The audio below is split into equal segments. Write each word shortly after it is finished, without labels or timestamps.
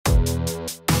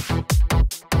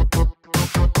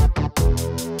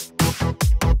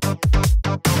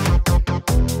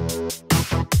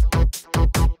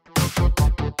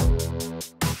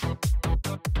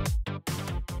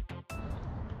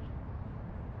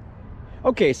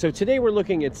Okay, so today we're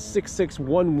looking at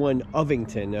 6611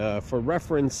 Ovington. For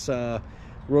reference, we're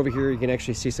over here. You can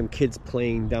actually see some kids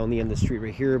playing down the end of the street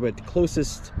right here, but the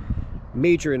closest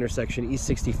major intersection, East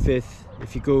 65th,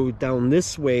 if you go down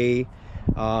this way,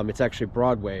 it's actually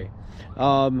Broadway.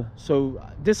 So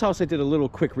this house I did a little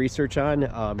quick research on.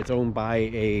 It's owned by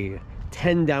a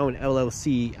TENDOWN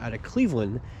LLC out of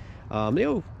Cleveland. They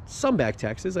owe some back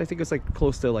taxes. I think it's like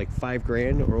close to like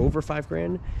 $5,000 or over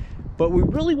 $5,000. But we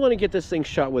really want to get this thing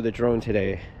shot with a drone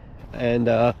today. And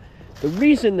the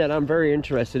reason that I'm very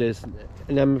interested is,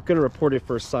 and I'm going to report it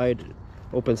for a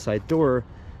open side door,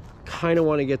 kind of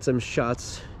want to get some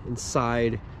shots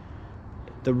inside.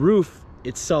 The roof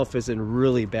itself is in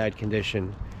really bad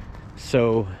condition.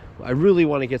 So I really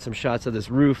want to get some shots of this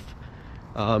roof.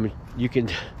 You can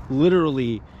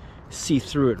literally see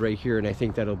through it right here, and I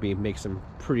think that'll make some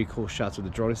pretty cool shots with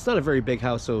the drone. It's not a very big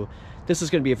house, so this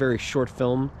is going to be a very short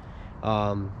film.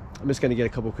 I'm just going to get a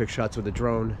couple quick shots with the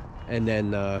drone and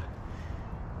then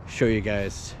show you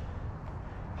guys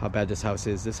how bad this house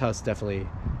is. This house definitely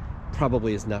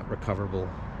probably is not recoverable,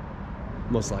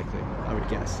 most likely, I would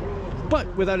guess. But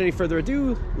without any further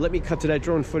ado, let me cut to that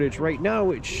drone footage right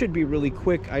now. It should be really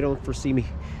quick. I don't foresee me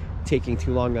taking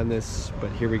too long on this,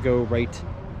 but here we go right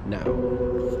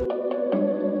now.